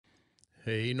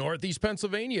Hey, Northeast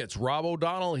Pennsylvania, it's Rob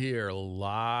O'Donnell here,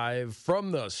 live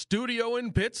from the studio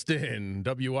in Pittston.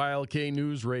 WILK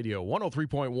News Radio,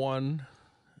 103.1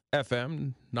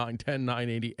 FM, 910,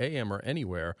 980 AM, or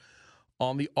anywhere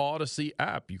on the Odyssey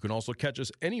app. You can also catch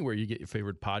us anywhere you get your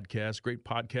favorite podcast. Great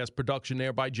podcast production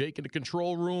there by Jake in the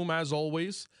control room, as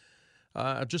always.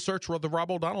 Just search for The Rob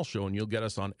O'Donnell Show, and you'll get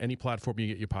us on any platform you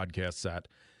get your podcasts at.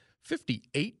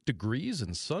 58 degrees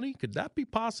and sunny. Could that be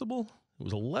possible? It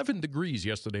was 11 degrees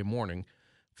yesterday morning,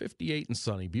 58 and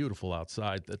sunny, beautiful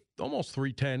outside. Almost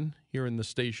 310 here in the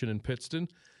station in Pittston.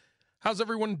 How's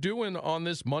everyone doing on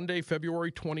this Monday,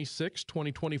 February 26,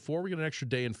 2024? We got an extra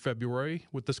day in February.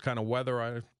 With this kind of weather,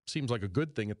 it seems like a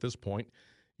good thing at this point.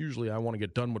 Usually I want to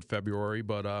get done with February,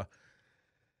 but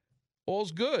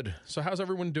all's good. So how's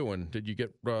everyone doing? Did you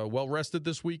get well rested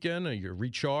this weekend? Are you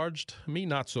recharged? Me,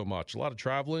 not so much. A lot of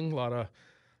traveling, a lot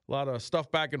of stuff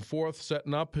back and forth,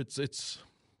 setting up. It's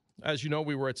as you know,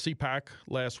 we were at CPAC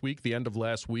last week, the end of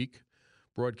last week,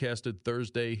 broadcasted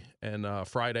Thursday and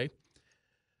Friday.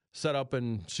 Set up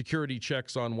and security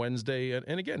checks on Wednesday.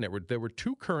 And again, there were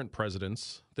two current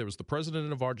presidents. There was the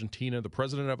president of Argentina, the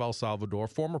president of El Salvador,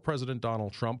 former President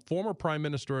Donald Trump, former Prime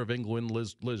Minister of England,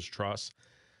 Liz Truss.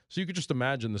 So you could just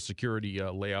imagine the security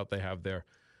layout they have there.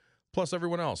 Plus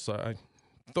everyone else. I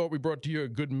thought we brought to you a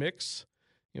good mix.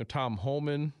 You know, Tom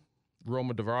Homan,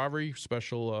 Roma Davari,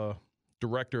 Special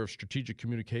Director of Strategic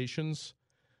Communications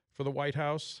for the White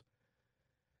House.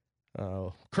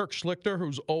 Kirk Schlichter,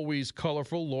 who's always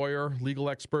colorful, lawyer, legal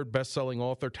expert, best-selling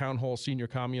author, town hall senior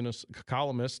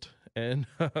columnist, and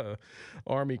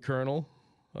Army Colonel.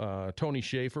 Tony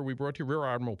Schaefer, we brought to you Rear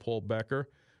Admiral Paul Becker,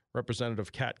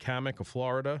 Representative Kat Kamek of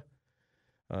Florida.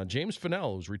 James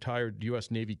Fennell, who's retired U.S.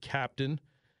 Navy captain.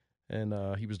 And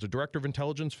he was the director of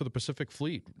intelligence for the Pacific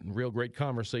Fleet. Real great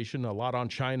conversation. A lot on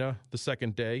China the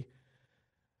second day.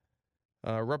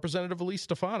 Representative Elise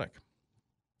Stefanik.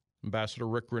 Ambassador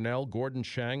Rick Grinnell, Gordon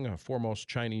Chang, a foremost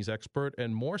Chinese expert,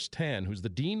 and Morse Tan, who's the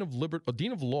Dean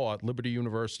of Law at Liberty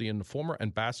University and the former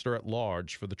ambassador at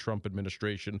large for the Trump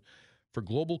administration for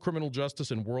global criminal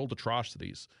justice and world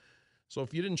atrocities. So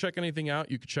if you didn't check anything out,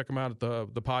 you could check them out at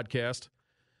the podcast.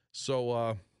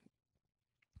 So,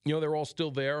 you know, they're all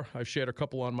still there. I've shared a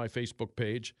couple on my Facebook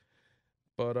page.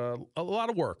 But a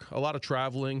lot of work, a lot of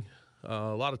traveling,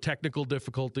 a lot of technical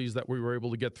difficulties that we were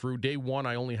able to get through. Day one,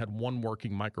 I only had one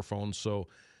working microphone, so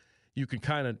you can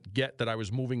kind of get that I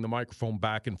was moving the microphone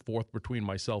back and forth between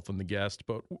myself and the guest.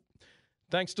 But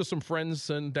thanks to some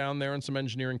friends down there and some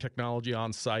engineering technology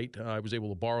on site, I was able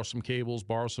to borrow some cables,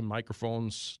 borrow some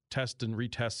microphones, test and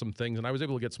retest some things, and I was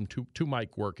able to get some two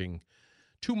mics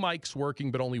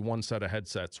working, but only one set of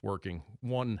headsets working.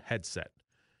 One headset.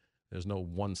 There's no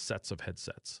one sets of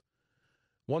headsets.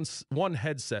 One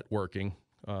headset working,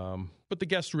 but the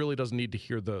guest really doesn't need to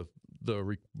hear the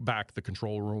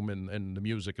control room and the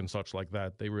music and such like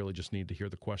that. They really just need to hear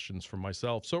the questions from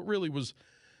myself. So it really was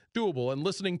doable. And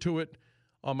listening to it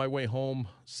on my way home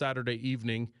Saturday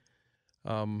evening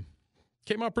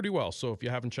came out pretty well. So if you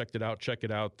haven't checked it out, check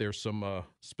it out. There's some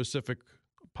specific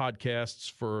podcasts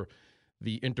for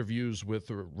the interviews with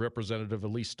Representative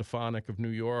Elise Stefanik of New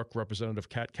York, Representative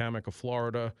Kat Kamek of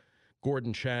Florida,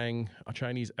 Gordon Chang, a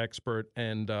Chinese expert,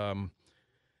 and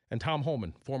Tom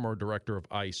Homan, former director of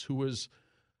ICE, who was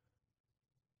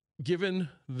given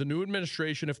the new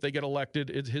administration, if they get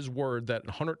elected, it's his word that in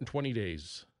 120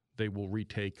 days they will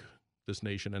retake this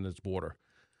nation and its border,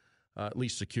 at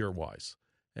least secure-wise.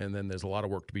 And then there's a lot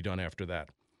of work to be done after that.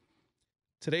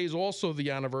 Today is also the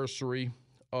anniversary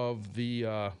of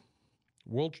the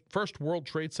first World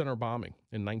Trade Center bombing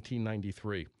in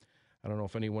 1993. I don't know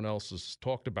if anyone else has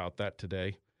talked about that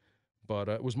today, but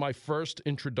it was my first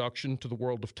introduction to the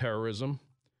world of terrorism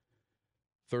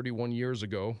 31 years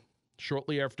ago.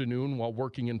 Shortly after noon, while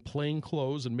working in plain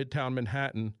clothes in Midtown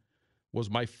Manhattan, was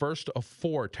my first of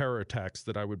 4 terror attacks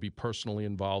that I would be personally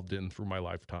involved in through my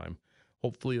lifetime.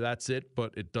 Hopefully that's it,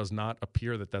 but it does not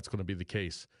appear that that's going to be the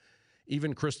case.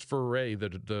 Even Christopher Wray,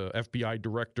 the FBI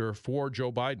director for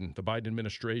Joe Biden, the Biden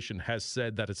administration, has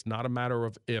said that it's not a matter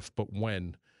of if, but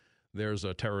when there's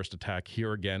a terrorist attack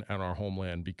here again on our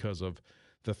homeland because of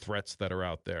the threats that are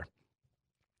out there.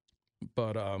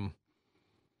 But on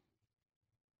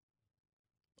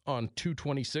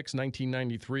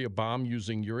 2/26/1993, a bomb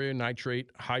using urea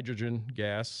nitrate hydrogen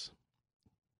gas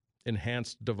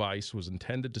enhanced device was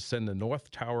intended to send the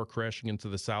North Tower crashing into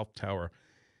the South Tower,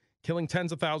 killing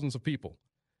tens of thousands of people.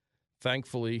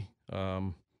 Thankfully,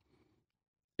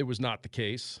 it was not the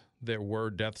case. There were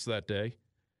deaths that day.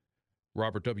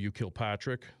 Robert W.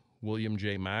 Kilpatrick, William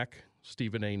J. Mack,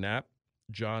 Stephen A. Knapp,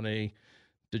 John A.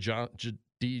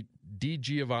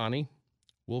 DiGiovanni,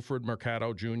 Wilfred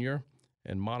Mercado Jr.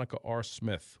 and Monica R.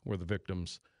 Smith were the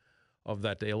victims of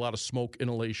that day. A lot of smoke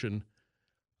inhalation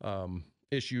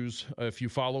issues. If you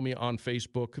follow me on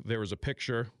Facebook, there is a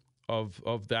picture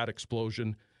of that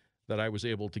explosion that I was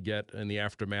able to get in the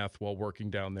aftermath while working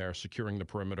down there, securing the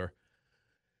perimeter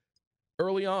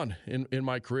early on in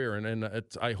my career. And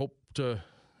I hope to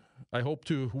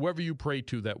whoever you pray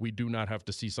to that we do not have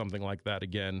to see something like that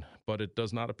again, but it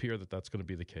does not appear that that's going to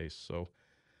be the case. So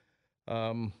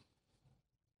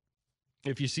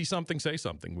if you see something, say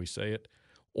something. We say it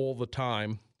all the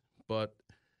time, but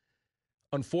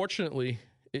unfortunately,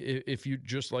 if you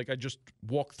just I just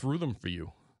walk through them for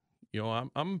you,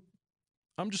 I'm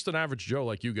just an average Joe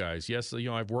like you guys. Yes,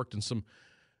 I've worked in some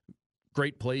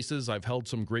great places. I've held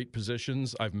some great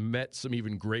positions. I've met some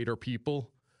even greater people.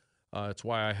 It's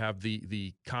why I have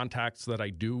the contacts that I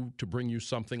do to bring you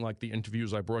something like the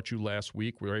interviews I brought you last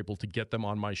week. We were able to get them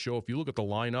on my show. If you look at the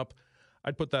lineup,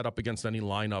 I'd put that up against any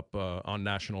lineup on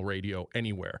national radio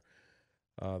anywhere.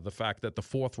 The fact that the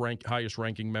fourth highest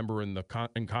ranking member in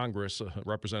Congress,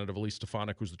 Representative Elise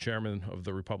Stefanik, who's the chairman of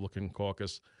the Republican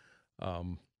caucus,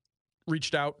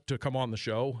 reached out to come on the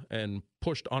show and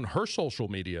pushed on her social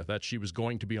media that she was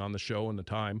going to be on the show in the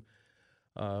time.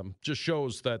 Just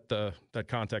shows that that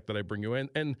contact that I bring you in.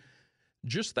 And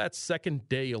just that second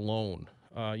day alone,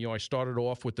 I started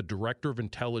off with the Director of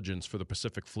Intelligence for the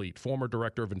Pacific Fleet, former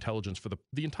Director of Intelligence for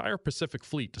the entire Pacific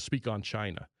Fleet, to speak on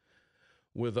China,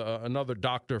 with another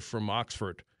doctor from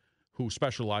Oxford who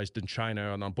specialized in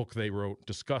China and on a book they wrote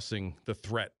discussing the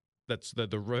threat, that's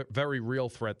the very real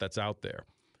threat that's out there.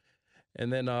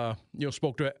 And then,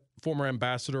 spoke to former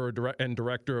ambassador and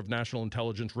director of national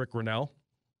intelligence, Rick Grinnell,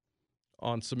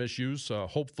 on some issues,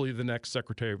 hopefully the next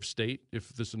Secretary of State if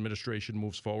this administration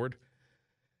moves forward.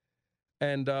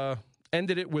 And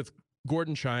ended it with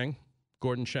Gordon Chang.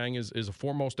 Gordon Chang is a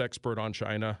foremost expert on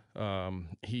China.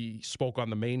 He spoke on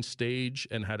the main stage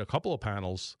and had a couple of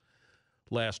panels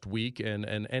last week and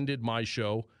ended my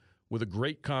show with a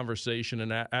great conversation.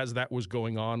 And as that was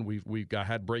going on, we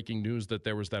had breaking news that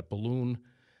there was that balloon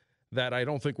that I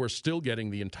don't think we're still getting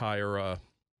the entire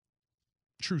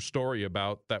true story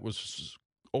about, that was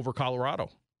over Colorado.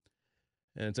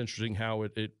 And it's interesting how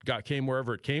it came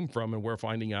wherever it came from, and we're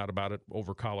finding out about it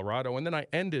over Colorado. And then I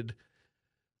ended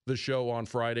the show on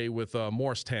Friday with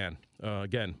Morris Tan,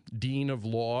 again, Dean of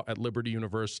Law at Liberty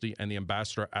University and the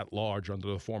Ambassador at Large under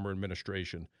the former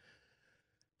administration.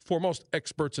 Foremost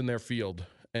experts in their field,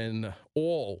 and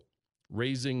all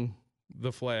raising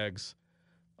the flags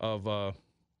of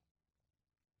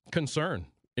concern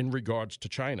in regards to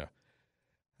China.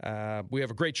 We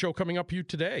have a great show coming up for you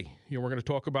today. We're going to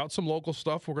talk about some local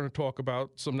stuff. We're going to talk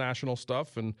about some national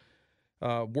stuff and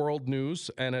world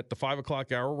news. And at the 5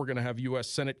 o'clock hour, we're going to have U.S.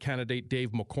 Senate candidate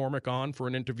Dave McCormick on for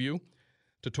an interview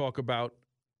to talk about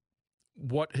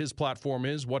what his platform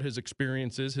is, what his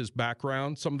experience is, his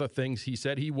background, some of the things he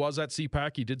said. He was at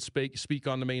CPAC. He did speak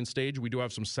on the main stage. We do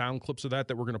have some sound clips of that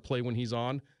we're going to play when he's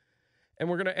on. And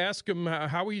we're going to ask him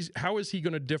how is he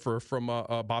going to differ from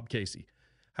Bob Casey?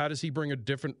 How does he bring a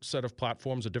different set of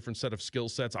platforms, a different set of skill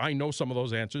sets? I know some of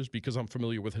those answers because I'm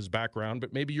familiar with his background,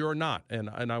 but maybe you're not. And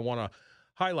I want to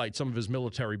highlight some of his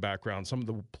military background, some of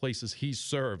the places he's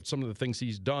served, some of the things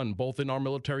he's done, both in our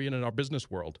military and in our business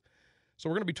world. So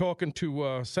we're going to be talking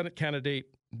to Senate candidate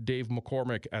Dave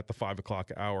McCormick at the 5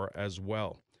 o'clock hour as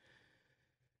well.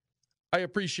 I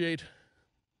appreciate,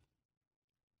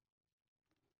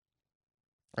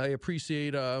 let me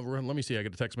see, I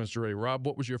get a text message already. Rob,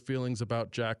 what was your feelings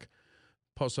about Jack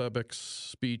Posebek's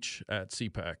speech at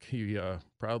CPAC? He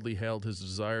proudly hailed his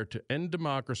desire to end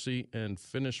democracy and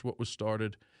finish what was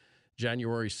started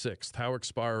January 6th. How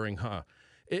inspiring, huh?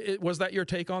 Was that your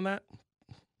take on that?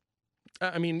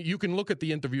 I mean, you can look at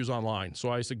the interviews online, so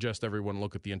I suggest everyone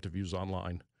look at the interviews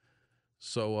online.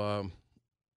 So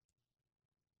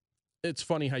it's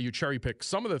funny how you cherry pick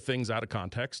some of the things out of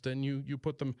context and you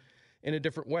put them in a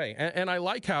different way. And I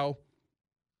like how,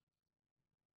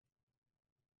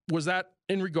 was that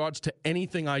in regards to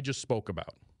anything I just spoke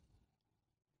about?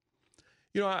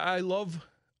 I love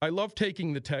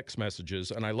taking the text messages,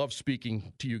 and I love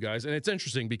speaking to you guys. And it's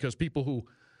interesting because people who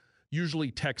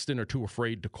usually text in are too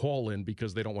afraid to call in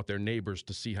because they don't want their neighbors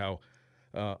to see how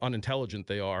unintelligent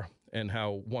they are and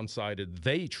how one-sided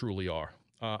they truly are.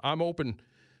 I'm open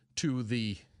to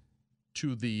the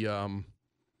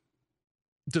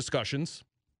discussions,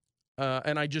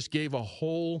 and I just gave a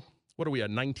whole, what are we at,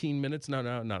 19 minutes? No,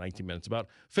 not 19 minutes, about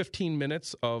 15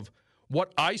 minutes of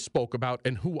what I spoke about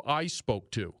and who I spoke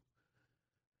to,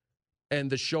 and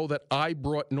the show that I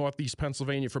brought Northeast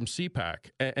Pennsylvania from CPAC.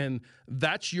 And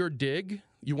that's your dig?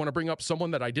 You want to bring up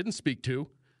someone that I didn't speak to,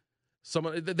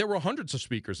 There were hundreds of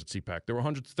speakers at CPAC. There were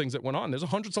hundreds of things that went on. There's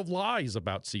hundreds of lies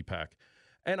about CPAC.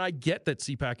 And I get that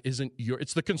CPAC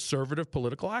it's the Conservative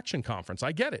Political Action Conference.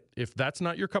 I get it. If that's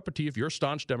not your cup of tea, if you're a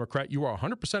staunch Democrat, you are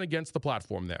 100% against the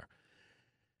platform there.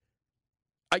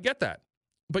 I get that.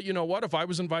 But you know what? If I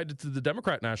was invited to the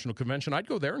Democrat National Convention, I'd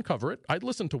go there and cover it. I'd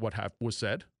listen to what was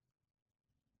said.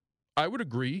 I would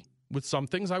agree with some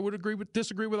things. I would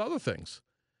disagree with other things.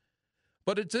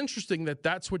 But it's interesting that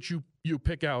that's what you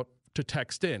pick out to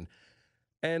text in.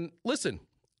 And listen,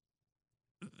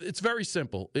 it's very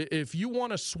simple. If you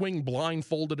want to swing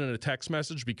blindfolded in a text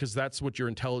message because that's what your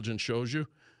intelligence shows you,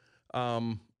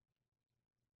 don't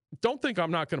think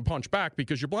I'm not going to punch back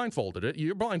because you're blindfolded.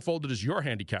 You're blindfolded is your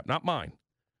handicap, not mine.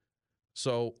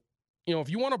 So, if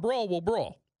you want to brawl, we'll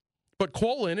brawl. But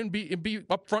call in and be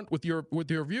upfront with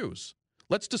your views.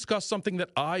 Let's discuss something that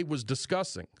I was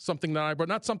discussing, but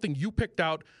not something you picked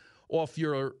out off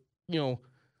your,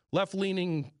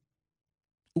 left-leaning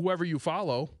whoever you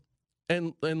follow,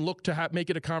 and look to make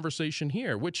it a conversation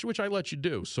here, which I let you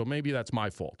do. So maybe that's my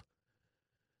fault.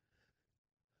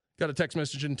 Got a text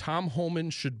message in. Tom Homan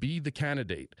should be the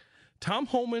candidate. Tom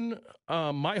Homan,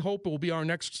 my hope, will be our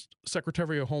next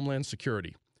Secretary of Homeland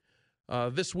Security.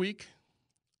 This week,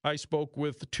 I spoke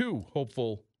with two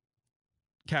hopeful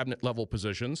cabinet-level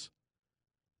positions.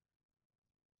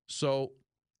 So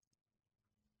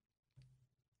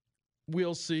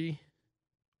we'll see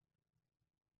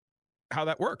how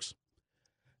that works.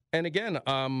 And again,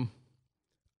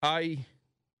 I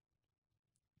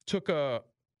took let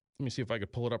me see if I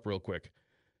could pull it up real quick.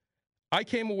 I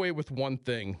came away with one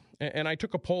thing, and I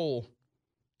took a poll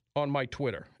on my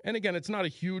Twitter. And again, it's not a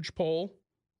huge poll.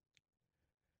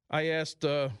 I asked,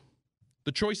 the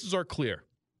choices are clear,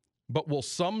 but will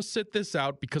some sit this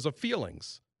out because of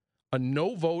feelings? A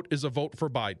no vote is a vote for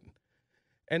Biden.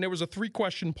 And there was a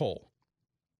 3-question poll.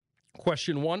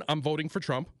 Question 1, I'm voting for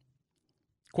Trump.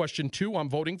 Question 2, I'm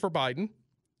voting for Biden.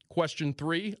 Question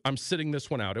 3, I'm sitting this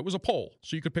one out. It was a poll,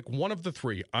 so you could pick one of the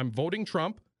 3. I'm voting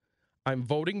Trump. I'm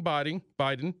voting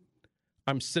Biden.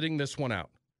 I'm sitting this one out.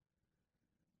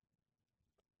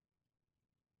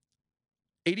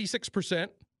 86%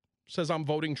 says I'm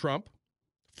voting Trump.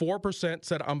 4%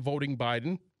 said I'm voting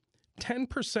Biden.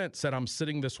 10% said I'm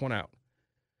sitting this one out.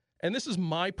 And this is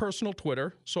my personal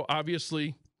Twitter, so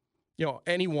obviously,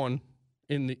 anyone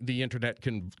in the internet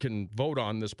can vote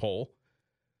on this poll.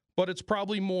 But it's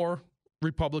probably more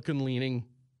Republican-leaning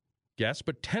guess.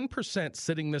 But 10%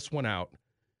 sitting this one out,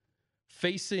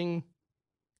 facing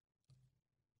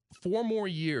 4 more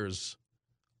years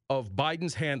of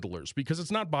Biden's handlers, because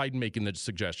it's not Biden making the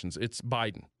suggestions, it's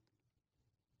Biden,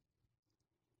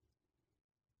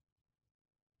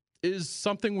 is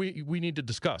something we need to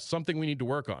discuss, something we need to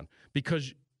work on.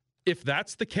 Because if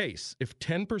that's the case, if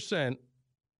 10%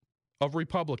 of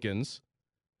Republicans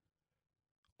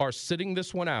are sitting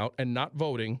this one out and not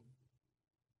voting,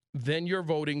 then you're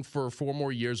voting for 4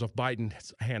 more years of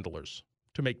Biden's handlers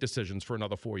to make decisions for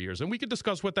another 4 years. And we could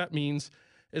discuss what that means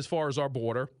as far as our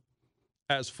border,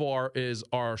 as far as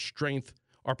our strength,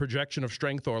 our projection of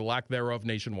strength or lack thereof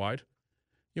nationwide.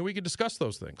 We could discuss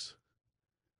those things.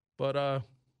 But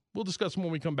we'll discuss them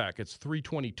when we come back. It's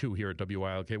 3:22 here at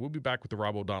WILK. We'll be back with the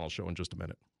Rob O'Donnell Show in just a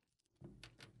minute.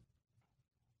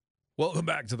 Welcome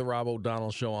back to the Rob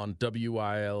O'Donnell Show on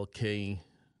WILK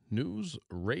News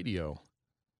Radio.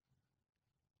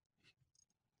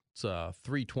 It's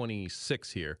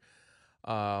 3:26 here.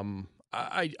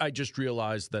 I just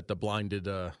realized that the blinded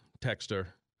texter,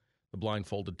 the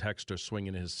blindfolded texter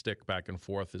swinging his stick back and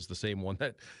forth is the same one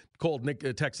that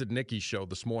texted Nikki's show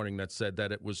this morning that said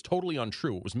that it was totally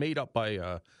untrue. It was made up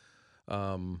by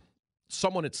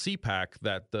someone at CPAC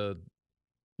that the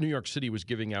New York City was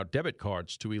giving out debit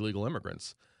cards to illegal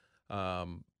immigrants.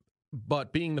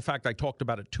 But being the fact I talked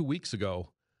about it 2 weeks ago,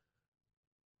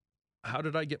 how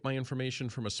did I get my information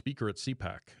from a speaker at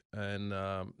CPAC?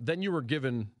 And then you were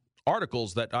given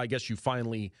articles that I guess you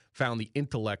finally found the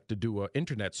intellect to do an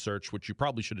internet search, which you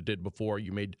probably should have did before.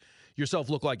 You made yourself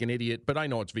look like an idiot, but I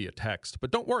know it's via text. But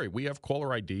don't worry, we have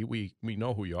caller ID. We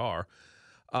know who you are.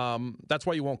 That's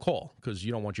why you won't call, because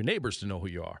you don't want your neighbors to know who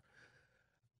you are.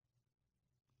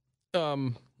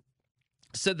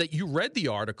 Said that you read the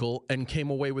article and came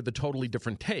away with a totally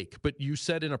different take. But you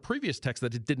said in a previous text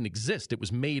that it didn't exist. It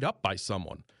was made up by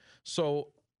someone.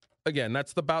 So, again,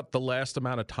 that's about the last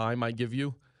amount of time I give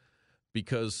you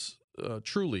because,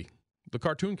 truly, the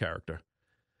cartoon character.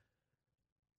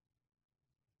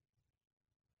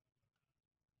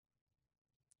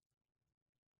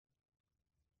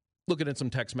 Looking at some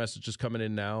text messages coming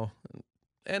in now.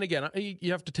 And again,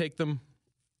 you have to take them,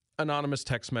 anonymous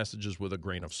text messages, with a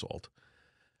grain of salt.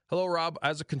 Hello, Rob.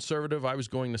 As a conservative, I was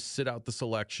going to sit out this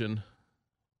election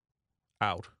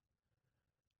out.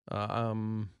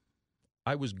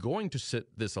 I was going to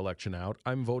sit this election out.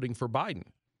 I'm voting for Biden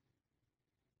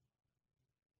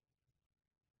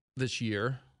this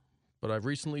year, but I've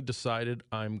recently decided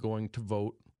I'm going to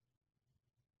vote.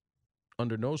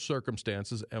 Under no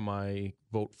circumstances am I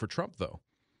vote for Trump, though.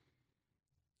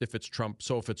 If it's Trump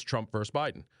versus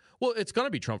Biden. Well, it's going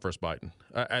to be Trump versus Biden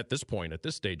at this point, at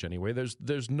this stage anyway.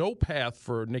 There's no path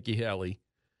for Nikki Haley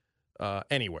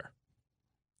anywhere.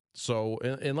 So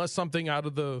unless something out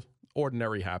of the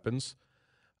ordinary happens,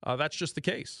 that's just the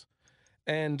case.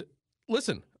 And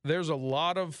listen, there's a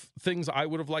lot of things I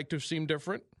would have liked to have seen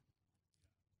different.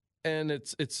 And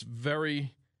it's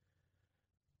very,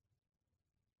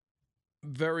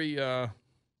 very,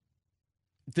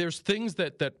 there's things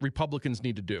that Republicans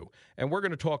need to do. And we're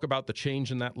going to talk about the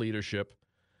change in that leadership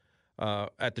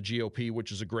at the GOP,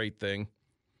 which is a great thing.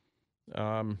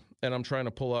 And I'm trying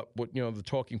to pull up what, the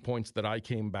talking points that I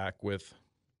came back with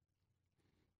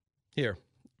here.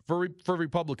 For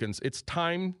Republicans, it's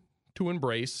time to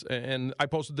embrace, and I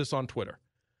posted this on Twitter,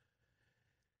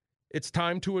 it's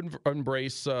time to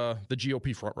embrace the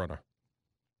GOP frontrunner.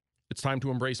 It's time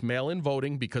to embrace mail-in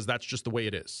voting because that's just the way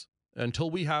it is. Until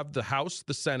we have the House,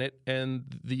 the Senate, and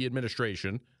the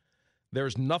administration,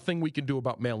 there's nothing we can do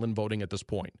about mail-in voting at this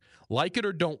point. Like it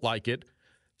or don't like it,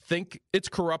 think it's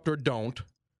corrupt or don't,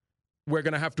 we're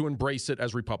going to have to embrace it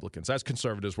as Republicans. As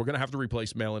conservatives, we're going to have to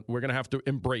replace mail-in. We're going to have to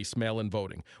embrace mail-in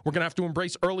voting. We're going to have to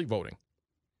embrace early voting.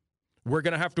 We're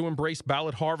going to have to embrace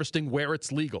ballot harvesting where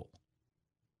it's legal.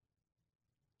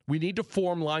 We need to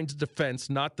form lines of defense,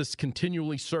 not this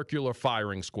continually circular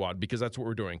firing squad, because that's what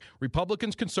we're doing.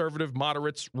 Republicans, conservative,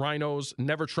 moderates, rhinos,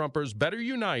 never-Trumpers, better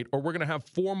unite, or we're going to have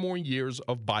 4 more years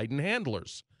of Biden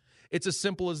handlers. It's as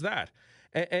simple as that.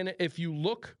 And if you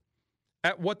look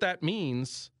at what that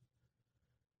means,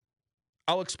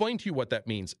 I'll explain to you what that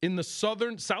means. In the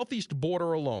southeast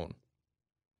border alone,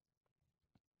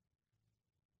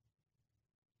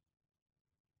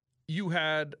 you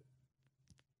had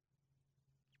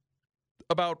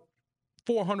about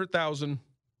 400,000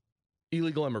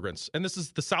 illegal immigrants. And this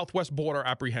is the southwest border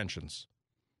apprehensions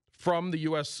from the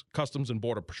U.S. Customs and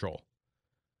Border Patrol.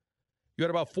 You had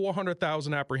about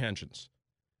 400,000 apprehensions.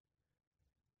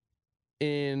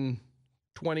 In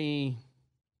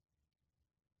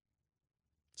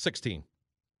 2016.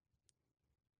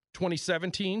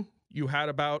 2017, you had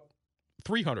about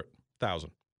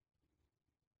 300,000.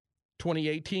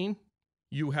 2018,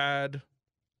 you had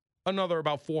another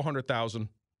about 400,000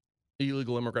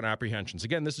 illegal immigrant apprehensions.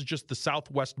 Again, this is just the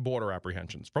southwest border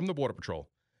apprehensions from the Border Patrol.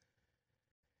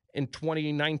 In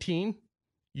 2019,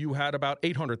 you had about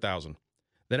 800,000.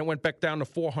 Then it went back down to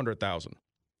 400,000.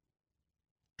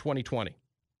 2020.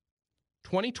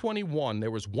 2021,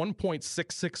 there was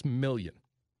 1.66 million.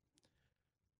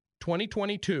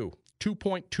 2022,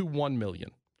 2.21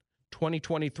 million.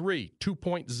 2023,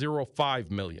 2.05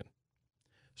 million.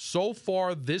 So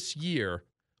far this year,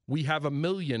 we have 1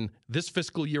 million this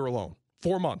fiscal year alone.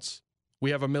 4 months, we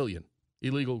have 1 million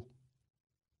illegal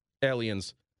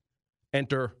aliens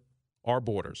enter our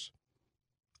borders.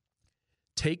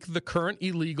 Take the current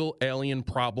illegal alien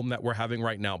problem that we're having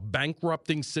right now,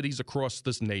 bankrupting cities across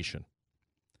this nation,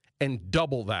 and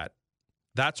double that.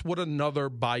 That's what another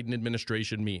Biden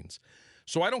administration means.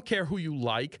 So I don't care who you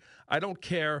like. I don't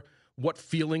care what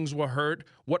feelings were hurt,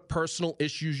 what personal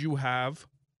issues you have.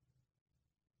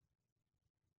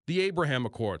 The Abraham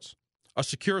Accords, a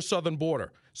secure southern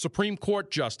border, Supreme Court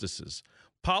justices,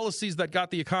 policies that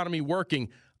got the economy working.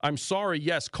 I'm sorry,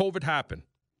 yes, COVID happened.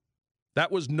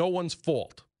 That was no one's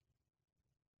fault.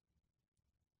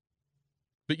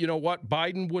 But you know what?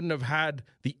 Biden wouldn't have had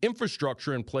the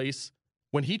infrastructure in place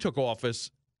when he took office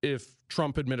if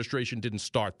Trump administration didn't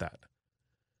start that.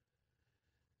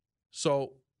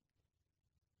 So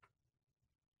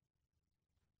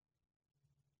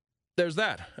there's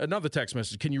that. Another text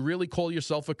message. Can you really call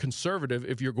yourself a conservative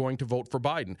if you're going to vote for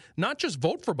Biden? Not just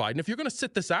vote for Biden, if you're going to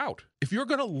sit this out, if you're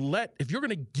going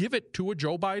to give it to a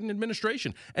Joe Biden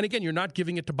administration. And again, you're not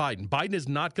giving it to Biden. Biden is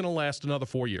not going to last another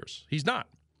 4 years. He's not.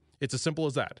 It's as simple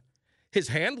as that. His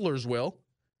handlers will.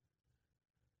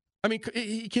 I mean,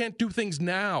 he can't do things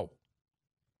now.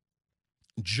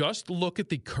 Just look at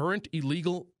the current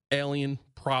illegal alien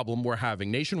problem we're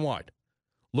having nationwide.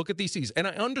 Look at these cities. And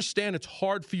I understand it's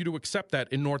hard for you to accept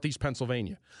that in Northeast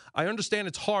Pennsylvania. I understand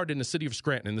it's hard in the city of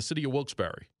Scranton, in the city of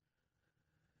Wilkes-Barre.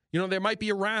 You know, they might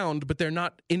be around, but they're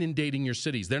not inundating your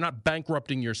cities. They're not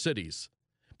bankrupting your cities.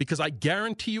 Because I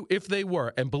guarantee you, if they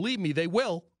were, and believe me, they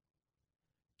will,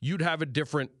 you'd have a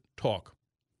different talk.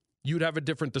 You'd have a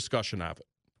different discussion of it.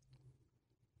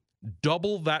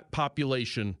 double that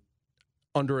population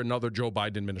under another Joe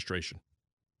Biden administration.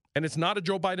 And it's not a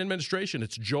Joe Biden administration.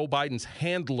 It's Joe Biden's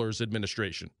handlers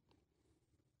administration.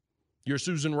 Your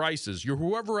Susan Rice's, your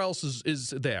whoever else is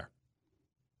there.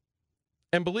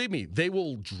 And believe me, they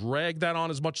will drag that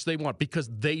on as much as they want because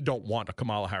they don't want a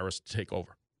Kamala Harris to take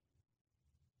over.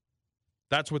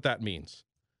 That's what that means.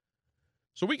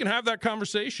 So we can have that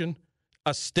conversation.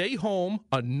 A stay home,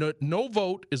 a no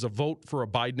vote is a vote for a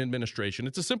Biden administration.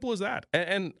 It's as simple as that.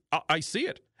 And I see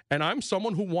it. And I'm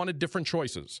someone who wanted different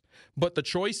choices. But the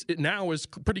choice now is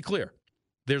pretty clear.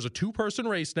 There's a two-person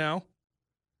race now,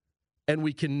 and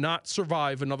we cannot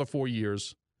survive another 4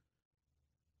 years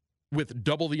with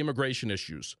double the immigration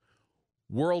issues,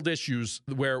 world issues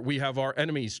where we have our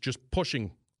enemies just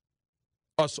pushing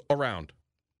us around,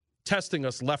 testing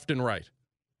us left and right.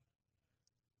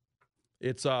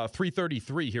 It's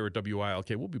 3:33 here at WILK.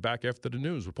 We'll be back after the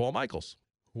news with Paul Michaels.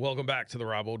 Welcome back to the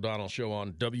Rob O'Donnell Show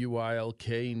on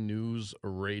WILK News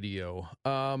Radio.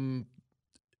 Some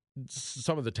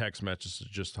of the text messages are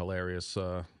just hilarious.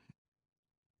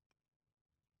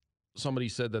 Somebody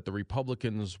said that the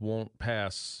Republicans won't pay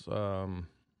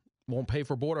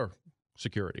for border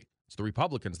security. It's the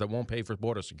Republicans that won't pay for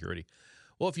border security.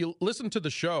 Well, if you listen to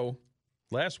the show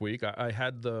last week, I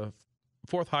had the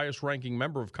fourth highest ranking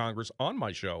member of Congress on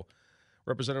my show,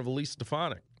 Representative Elise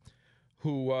Stefanik,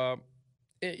 who,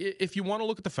 if you want to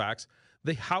look at the facts,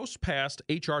 the House passed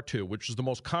H.R. 2, which is the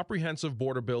most comprehensive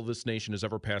border bill this nation has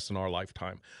ever passed in our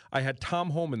lifetime. I had Tom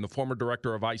Homan, the former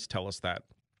director of ICE, tell us that.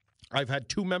 I've had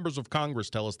two members of Congress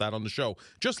tell us that on the show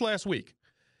just last week.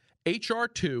 H.R.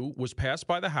 2 was passed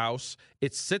by the House.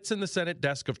 It sits in the Senate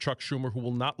desk of Chuck Schumer, who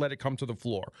will not let it come to the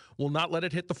floor, will not let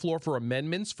it hit the floor for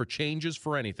amendments, for changes,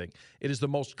 for anything. It is the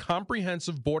most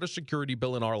comprehensive border security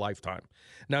bill in our lifetime.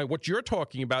 Now, what you're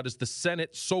talking about is the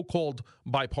Senate so-called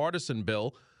bipartisan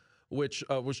bill, which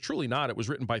was truly not. It was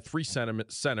written by three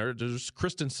senators,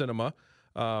 Kristen Sinema,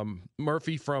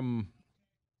 Murphy from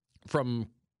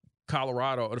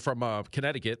Colorado, from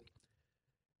Connecticut,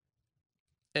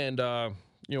 and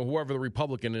whoever the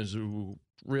Republican is who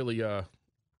really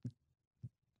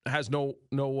has no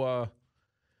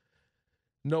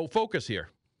focus here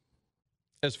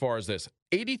as far as this.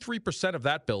 83% of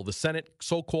that bill, the Senate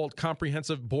so-called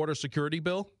comprehensive border security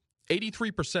bill,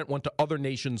 83% went to other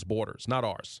nations' borders, not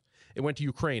ours. It went to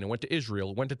Ukraine. It went to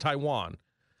Israel. It went to Taiwan.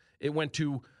 It went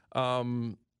to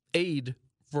aid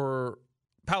for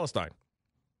Palestine.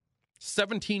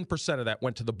 17% of that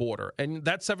went to the border. And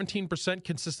that 17%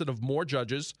 consisted of more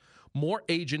judges, more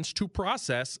agents to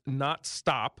process, not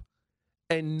stop,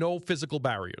 and no physical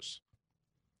barriers.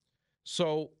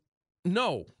 So,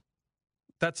 no,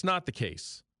 that's not the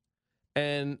case.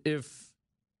 And if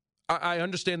I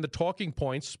understand the talking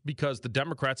points because the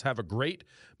Democrats have a great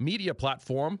media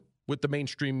platform with the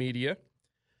mainstream media,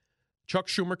 Chuck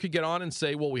Schumer could get on and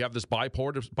say, well, we have this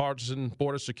bipartisan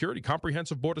border security,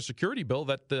 comprehensive border security bill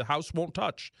that the House won't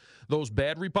touch. Those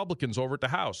bad Republicans over at the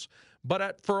House.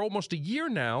 But for almost a year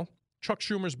now, Chuck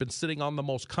Schumer's been sitting on the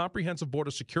most comprehensive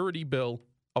border security bill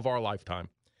of our lifetime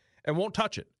and won't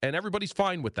touch it. And everybody's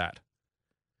fine with that.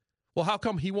 Well, how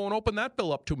come he won't open that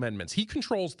bill up to amendments? He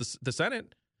controls the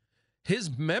Senate.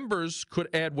 His members could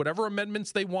add whatever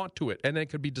amendments they want to it, and it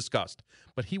could be discussed.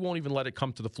 But he won't even let it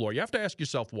come to the floor. You have to ask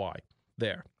yourself why.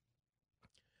 There.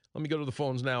 Let me go to the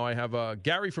phones now. I have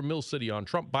Gary from Mill City on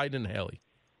Trump, Biden, and Haley.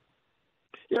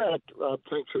 Yeah,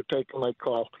 thanks for taking my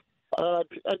call. I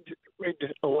read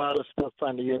a lot of stuff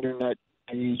on the internet.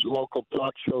 These local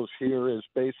talk shows here is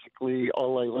basically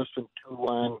all I listen to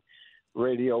on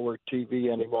radio or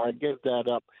TV anymore. I give that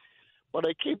up. But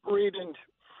I keep reading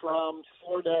from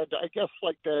sort of, I guess,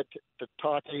 like the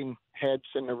talking heads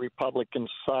in the Republican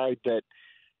side that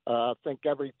think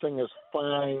everything is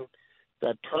fine,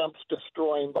 that Trump's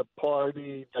destroying the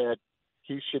party, that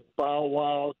he should bow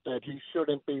out, that he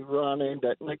shouldn't be running,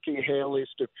 that Nikki Haley's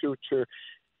the future.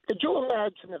 Could you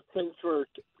imagine if things were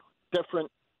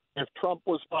different, if Trump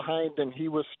was behind and he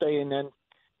was staying in,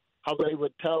 how they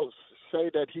would say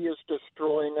that he is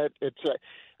destroying it?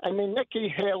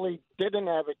 Nikki Haley didn't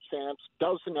have a chance,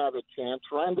 doesn't have a chance.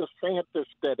 Ron DeSantis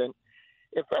didn't.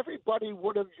 If everybody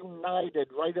would have united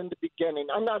right in the beginning,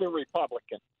 I'm not a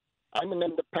Republican. I'm an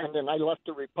independent. I left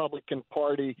the Republican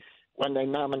Party when they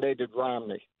nominated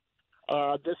Romney.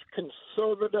 This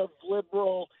conservative,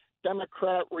 liberal,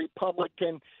 Democrat,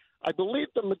 Republican, I believe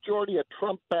the majority of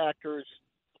Trump backers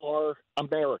are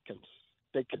Americans.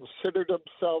 They consider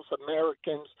themselves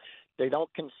Americans. They don't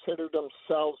consider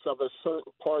themselves of a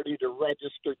certain party to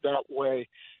register that way.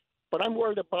 But I'm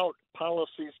worried about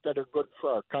policies that are good for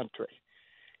our country.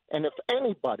 And if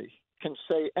anybody can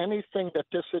say anything that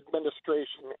this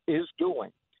administration is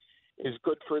doing is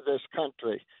good for this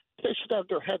country, they should have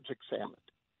their heads examined.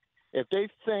 If they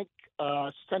think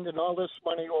sending all this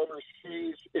money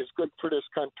overseas is good for this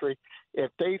country,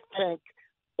 if they think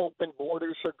open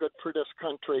borders are good for this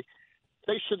country,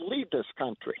 they should leave this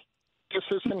country. This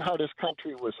isn't how this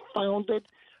country was founded.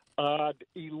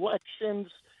 Elections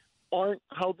aren't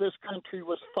how this country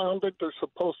was founded. They're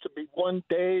supposed to be one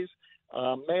days.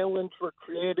 Mail-ins were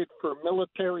created for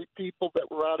military people that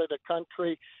were out of the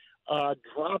country.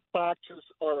 Drop boxes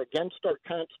are against our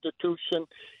Constitution.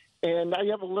 And I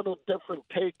have a little different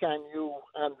take on you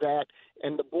on that.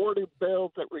 And the border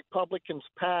bill that Republicans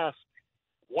passed,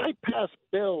 why pass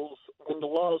bills when the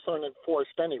laws aren't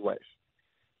enforced anyways?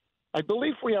 I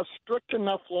believe we have strict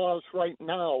enough laws right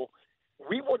now.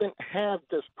 We wouldn't have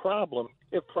this problem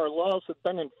if our laws had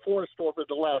been enforced over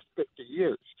the last 50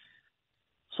 years.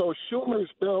 So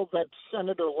Schumer's bill that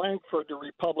Senator Langford, the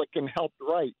Republican, helped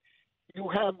write, you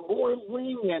have more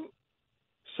lenient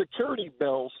security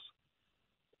bills,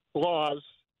 laws,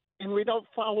 and we don't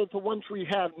follow the ones we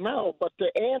have now. But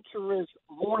the answer is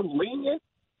more lenient?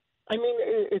 I mean,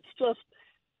 it's just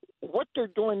what they're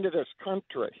doing to this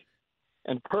country.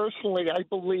 And personally, I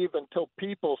believe until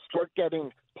people start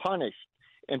getting punished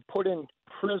and put in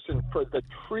prison for the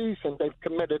treason they've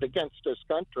committed against this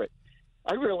country,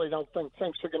 I really don't think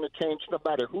things are going to change no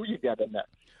matter who you get in there.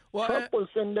 Well, Trump was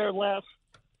in there last.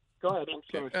 Go ahead, I'm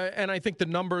sorry. And I think the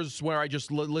numbers where I just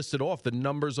listed off, the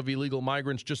numbers of illegal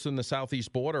migrants just in the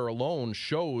southeast border alone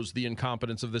shows the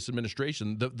incompetence of this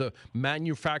administration, the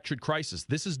manufactured crisis.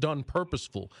 This is done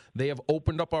purposeful. They have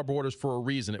opened up our borders for a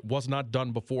reason. It was not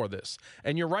done before this.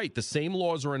 And you're right, the same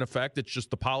laws are in effect. It's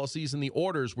just the policies and the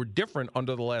orders were different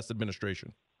under the last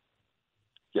administration.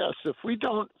 Yes, if we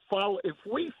follow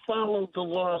the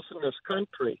laws in this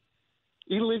country,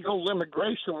 illegal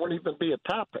immigration wouldn't even be a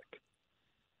topic.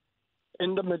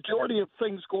 And the majority of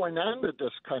things going on in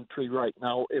this country right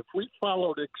now, if we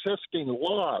followed existing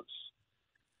laws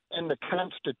and the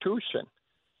Constitution,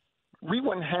 we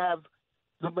wouldn't have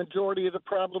the majority of the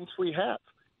problems we have.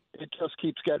 It just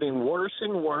keeps getting worse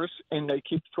and worse, and they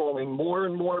keep throwing more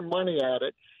and more money at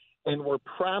it, and we're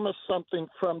promised something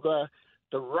from the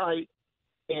right,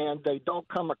 and they don't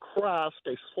come across.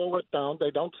 They slow it down. They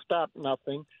don't stop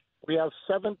nothing. We have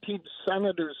 17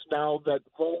 senators now that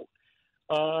vote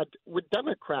with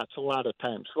Democrats a lot of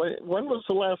times. When was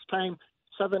the last time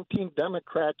 17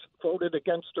 Democrats voted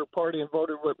against their party and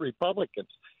voted with Republicans?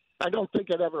 I don't think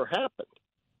it ever happened.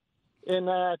 And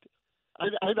I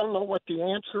don't know what the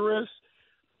answer is,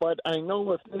 but I know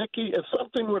with Nikki, if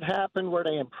something would happen where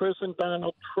they imprison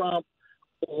Donald Trump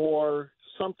or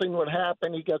something would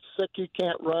happen, he gets sick, he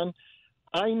can't run,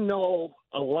 I know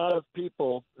a lot of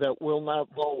people that will not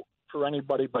vote for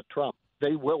anybody but Trump.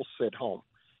 They will sit home.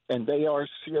 And they are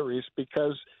serious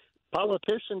because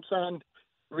politicians and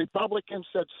Republicans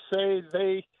that say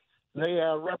they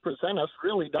represent us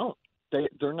really don't.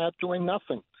 They're not doing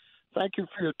nothing. Thank you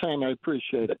for your time. I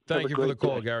appreciate it. Thank you for the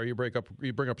call, Gary. You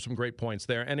bring up some great points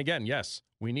there. And again, yes,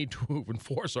 we need to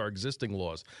enforce our existing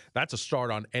laws. That's a start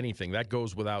on anything. That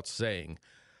goes without saying.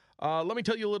 Let me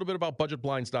tell you a little bit about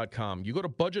budgetblinds.com. You go to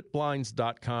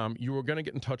budgetblinds.com, you are going to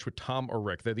get in touch with Tom or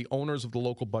Rick. They're the owners of the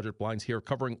local Budget Blinds here,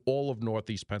 covering all of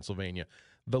Northeast Pennsylvania.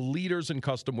 The leaders in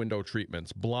custom window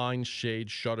treatments, blinds,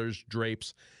 shades, shutters,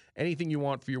 drapes, anything you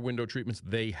want for your window treatments,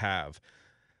 they have.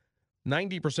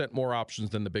 90% more options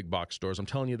than the big box stores. I'm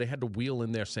telling you, they had to wheel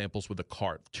in their samples with a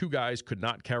cart. Two guys could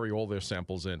not carry all their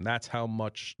samples in. That's how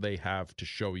much they have to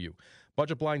show you.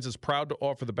 Budget Blinds is proud to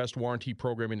offer the best warranty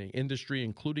program in the industry,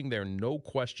 including their no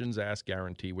questions asked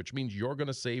guarantee, which means you're going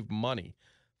to save money.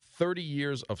 30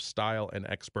 years of style and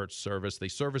expert service. They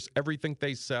service everything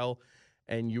they sell,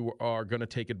 and you are going to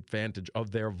take advantage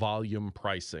of their volume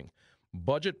pricing.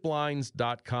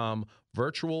 Budgetblinds.com,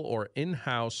 virtual or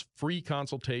in-house free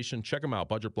consultation. Check them out,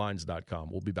 budgetblinds.com.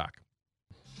 We'll be back.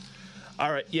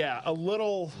 All right, yeah, all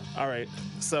right,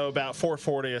 so about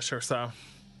 4:40-ish or so.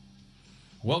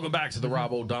 Welcome back to the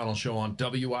Rob O'Donnell Show on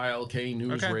WILK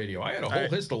News Radio. I had a whole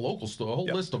list of local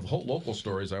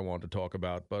stories I wanted to talk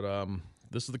about, but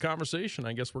this is the conversation.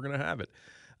 I guess we're going to have it.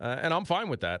 And I'm fine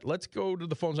with that. Let's go to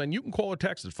the phones. And you can call or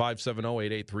text at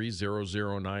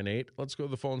 570-883-0098. Let's go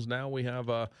to the phones now. We have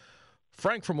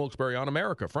Frank from Wilkes-Barre on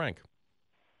America. Frank.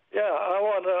 Yeah, I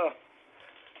want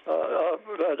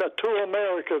the two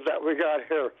Americas that we got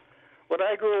here. When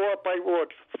I grew up, I was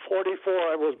 44,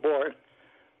 I was born.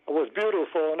 It was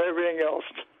beautiful and everything else.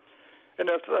 And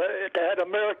if they had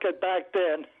America back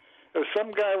then, if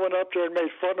some guy went up there and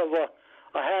made fun of a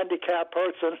handicapped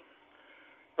person,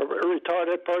 a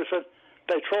retarded person,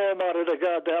 they throw him out of the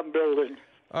goddamn building.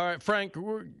 All right, Frank,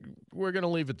 we're going to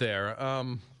leave it there.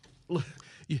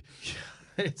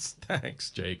 It's thanks,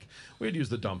 Jake. We'd use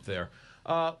the dump there.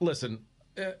 Listen,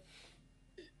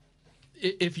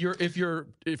 if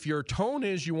your tone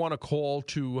is you want to call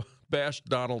to bash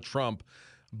Donald Trump,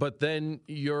 but then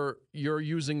you're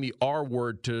using the R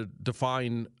word to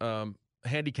define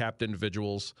handicapped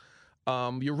individuals,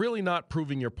 you're really not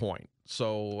proving your point.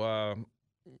 So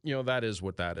that is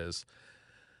what that is.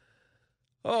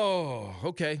 Oh,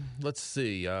 okay. Let's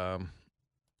see.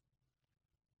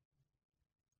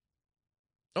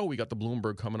 We got the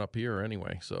Bloomberg coming up here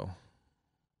anyway. So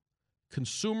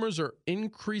consumers are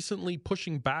increasingly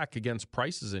pushing back against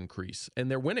prices increase,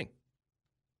 and they're winning.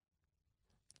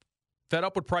 Fed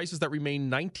up with prices that remain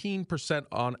 19%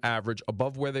 on average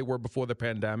above where they were before the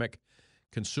pandemic,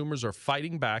 consumers are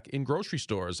fighting back in grocery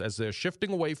stores as they're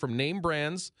shifting away from name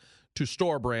brands to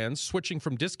store brands, switching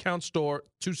from discount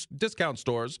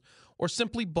stores, or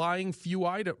simply buying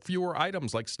fewer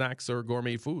items like snacks or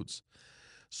gourmet foods.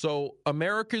 So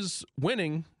America's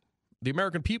winning. The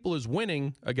American people is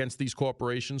winning against these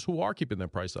corporations who are keeping their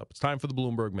price up. It's time for the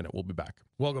Bloomberg Minute. We'll be back.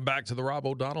 Welcome back to the Rob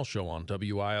O'Donnell Show on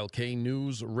WILK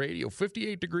News Radio.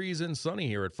 58 degrees and sunny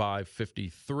here at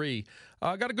 5:53.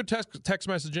 I got a good text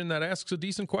message in that asks a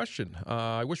decent question.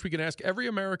 I wish we could ask every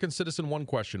American citizen one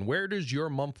question. Where does your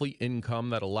monthly income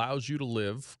that allows you to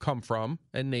live come from?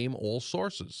 And name all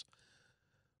sources.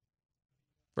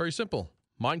 Very simple.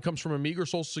 Mine comes from a meager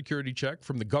Social Security check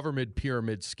from the government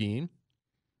pyramid scheme.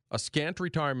 A scant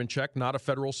retirement check, not a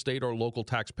federal, state, or local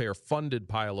taxpayer-funded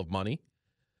pile of money.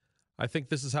 I think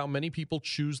this is how many people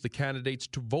choose the candidates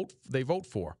they vote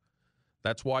for.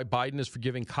 That's why Biden is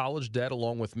forgiving college debt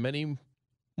along with many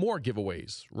more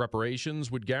giveaways. Reparations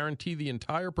would guarantee the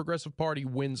entire Progressive Party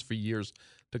wins for years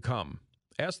to come.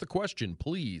 Ask the question,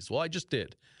 please. Well, I just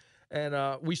did. And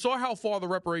we saw how far the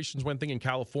reparations went in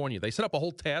California. They set up a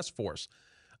whole task force.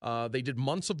 They did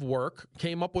months of work,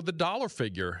 came up with a dollar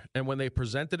figure, and when they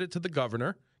presented it to the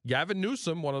governor, Gavin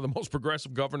Newsom, one of the most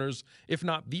progressive governors, if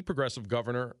not the progressive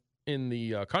governor in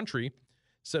the country,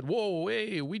 said, whoa,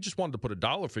 hey, we just wanted to put a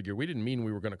dollar figure. We didn't mean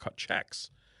we were going to cut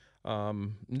checks.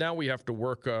 Now we have to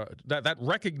work. That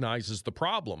recognizes the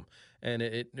problem, and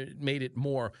it made it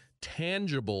more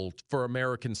tangible for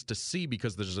Americans to see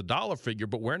because there's a dollar figure,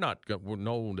 but we're not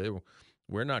going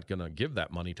to give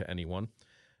that money to anyone.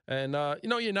 And, now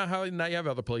you have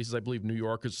other places. I believe New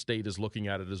York State is looking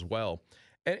at it as well.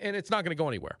 And it's not going to go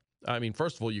anywhere. I mean,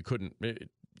 first of all, you couldn't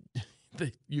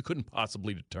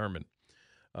possibly determine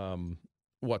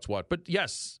what's what. But,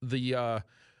 yes, I'm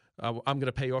going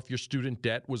to pay off your student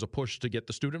debt was a push to get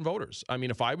the student voters. I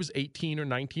mean, if I was 18 or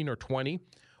 19 or 20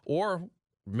 or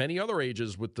many other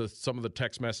ages with some of the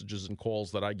text messages and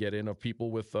calls that I get in of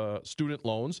people with student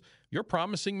loans, you're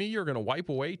promising me you're going to wipe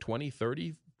away 20,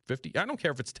 30, 50, I don't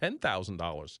care if it's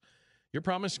 $10,000. You're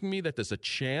promising me that there's a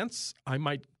chance I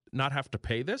might not have to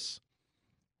pay this?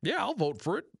 Yeah, I'll vote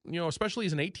for it. Especially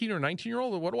as an 18 or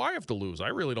 19-year-old, what do I have to lose? I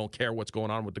really don't care what's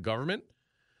going on with the government.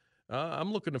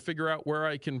 I'm looking to figure out where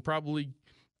I can probably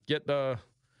get, a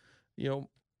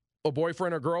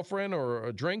boyfriend or girlfriend or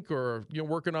a drink or,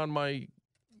 working on my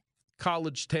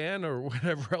college tan or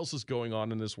whatever else is going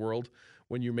on in this world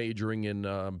when you're majoring in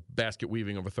basket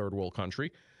weaving of a third world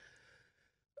country.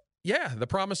 Yeah, the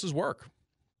promises work.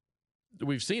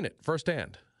 We've seen it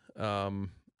firsthand,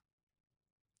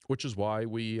 which is why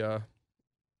we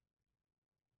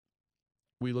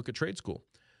look at trade school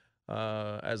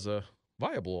as a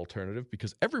viable alternative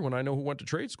because everyone I know who went to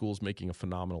trade school is making a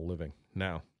phenomenal living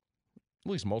now,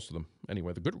 at least most of them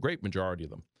anyway, the great majority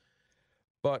of them.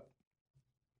 But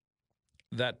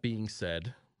that being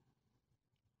said,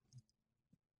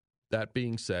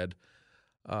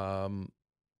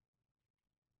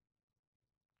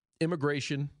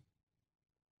 Immigration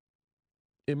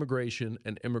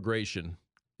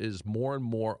is more and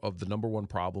more of the number one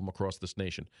problem across this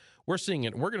nation. We're seeing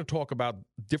it. We're going to talk about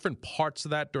different parts of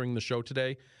that during the show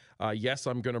today. Yes,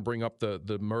 I'm going to bring up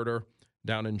the murder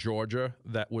down in Georgia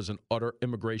that was an utter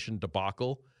immigration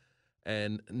debacle.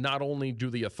 And not only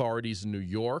do the authorities in New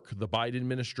York, the Biden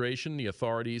administration, the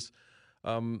authorities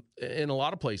in a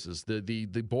lot of places, the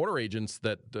border agents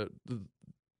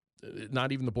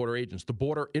not even the border agents, the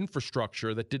border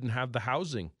infrastructure that didn't have the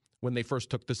housing when they first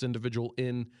took this individual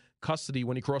in custody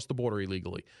when he crossed the border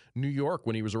illegally. New York,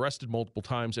 when he was arrested multiple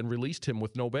times and released him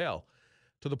with no bail,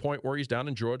 to the point where he's down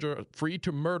in Georgia, free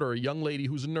to murder a young lady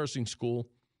who's in nursing school,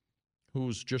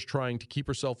 who's just trying to keep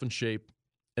herself in shape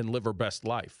and live her best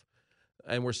life.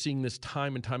 And we're seeing this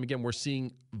time and time again. We're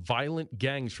seeing violent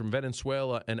gangs from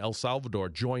Venezuela and El Salvador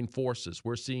join forces.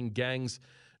 We're seeing gangs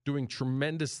doing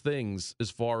tremendous things as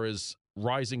far as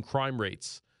rising crime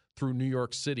rates through New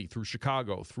York City, through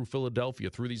Chicago, through Philadelphia,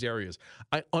 through these areas.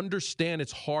 I understand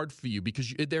it's hard for you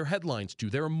because they're headlines to you.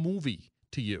 They're a movie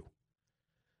to you.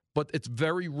 But it's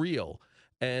very real.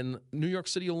 And New York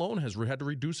City alone has had to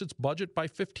reduce its budget by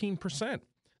 15%.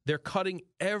 They're cutting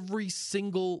every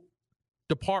single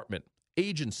department,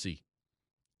 agency.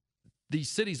 These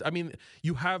cities, I mean,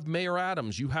 you have Mayor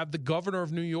Adams, you have the governor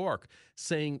of New York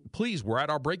saying, please, we're at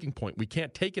our breaking point. We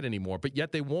can't take it anymore. But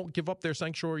yet they won't give up their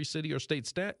sanctuary city or state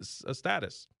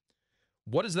status.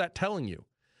 What is that telling you?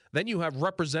 Then you have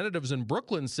representatives in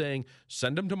Brooklyn saying,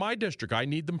 send them to my district. I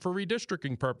need them for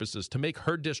redistricting purposes to make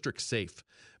her district safe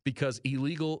because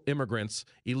illegal immigrants,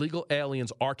 illegal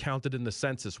aliens are counted in the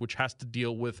census, which has to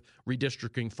deal with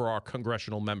redistricting for our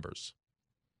congressional members.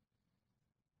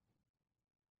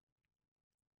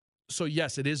 So,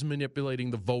 yes, it is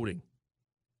manipulating the voting.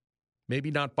 Maybe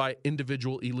not by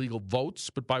individual illegal votes,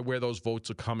 but by where those votes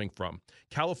are coming from.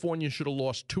 California should have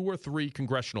lost 2 or 3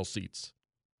 congressional seats.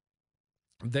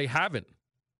 They haven't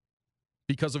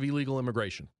because of illegal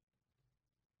immigration.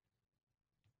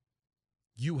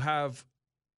 You have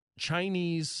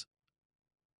Chinese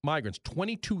migrants,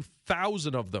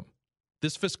 22,000 of them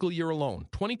this fiscal year alone,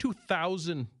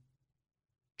 22,000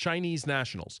 Chinese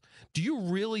nationals. Do you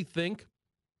really think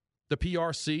the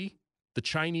PRC, the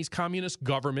Chinese Communist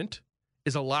government,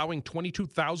 is allowing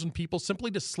 22,000 people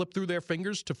simply to slip through their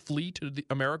fingers to flee to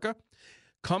America?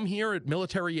 Come here at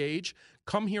military age,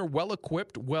 come here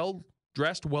well-equipped,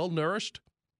 well-dressed, well-nourished.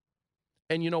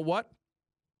 And you know what?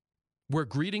 We're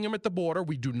greeting them at the border.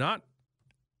 We do not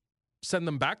send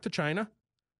them back to China.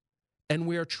 And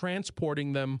we are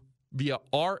transporting them via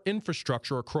our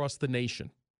infrastructure across the nation.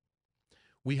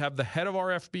 We have the head of our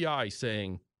FBI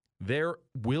saying there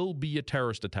will be a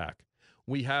terrorist attack.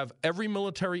 We have every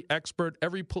military expert,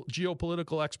 every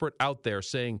geopolitical expert out there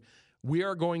saying we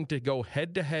are going to go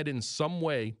head-to-head in some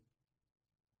way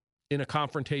in a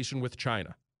confrontation with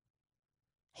China.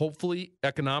 Hopefully,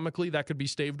 economically, that could be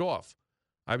staved off.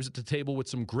 I was at the table with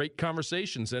some great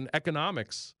conversations, and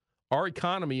economics, our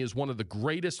economy is one of the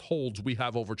greatest holds we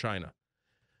have over China.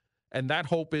 And that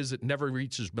hope is it never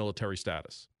reaches military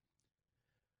status.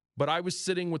 But I was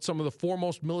sitting with some of the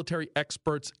foremost military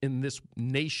experts in this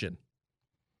nation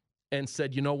and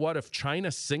said, you know what, if China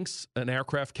sinks an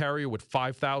aircraft carrier with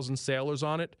 5,000 sailors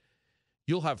on it,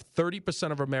 you'll have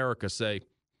 30% of America say,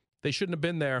 they shouldn't have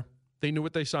been there. They knew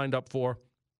what they signed up for.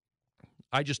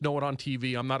 I just know it on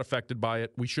TV. I'm not affected by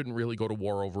it. We shouldn't really go to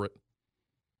war over it.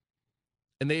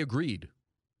 And they agreed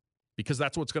because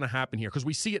that's what's going to happen here because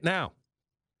we see it now.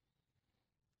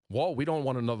 Whoa, we don't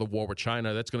want another war with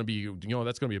China. That's going to be,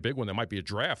 that's going to be a big one. There might be a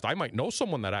draft. I might know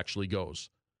someone that actually goes.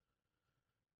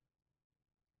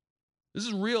 This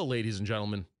is real, ladies and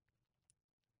gentlemen.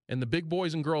 And the big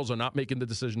boys and girls are not making the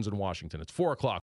decisions in Washington. It's 4 o'clock.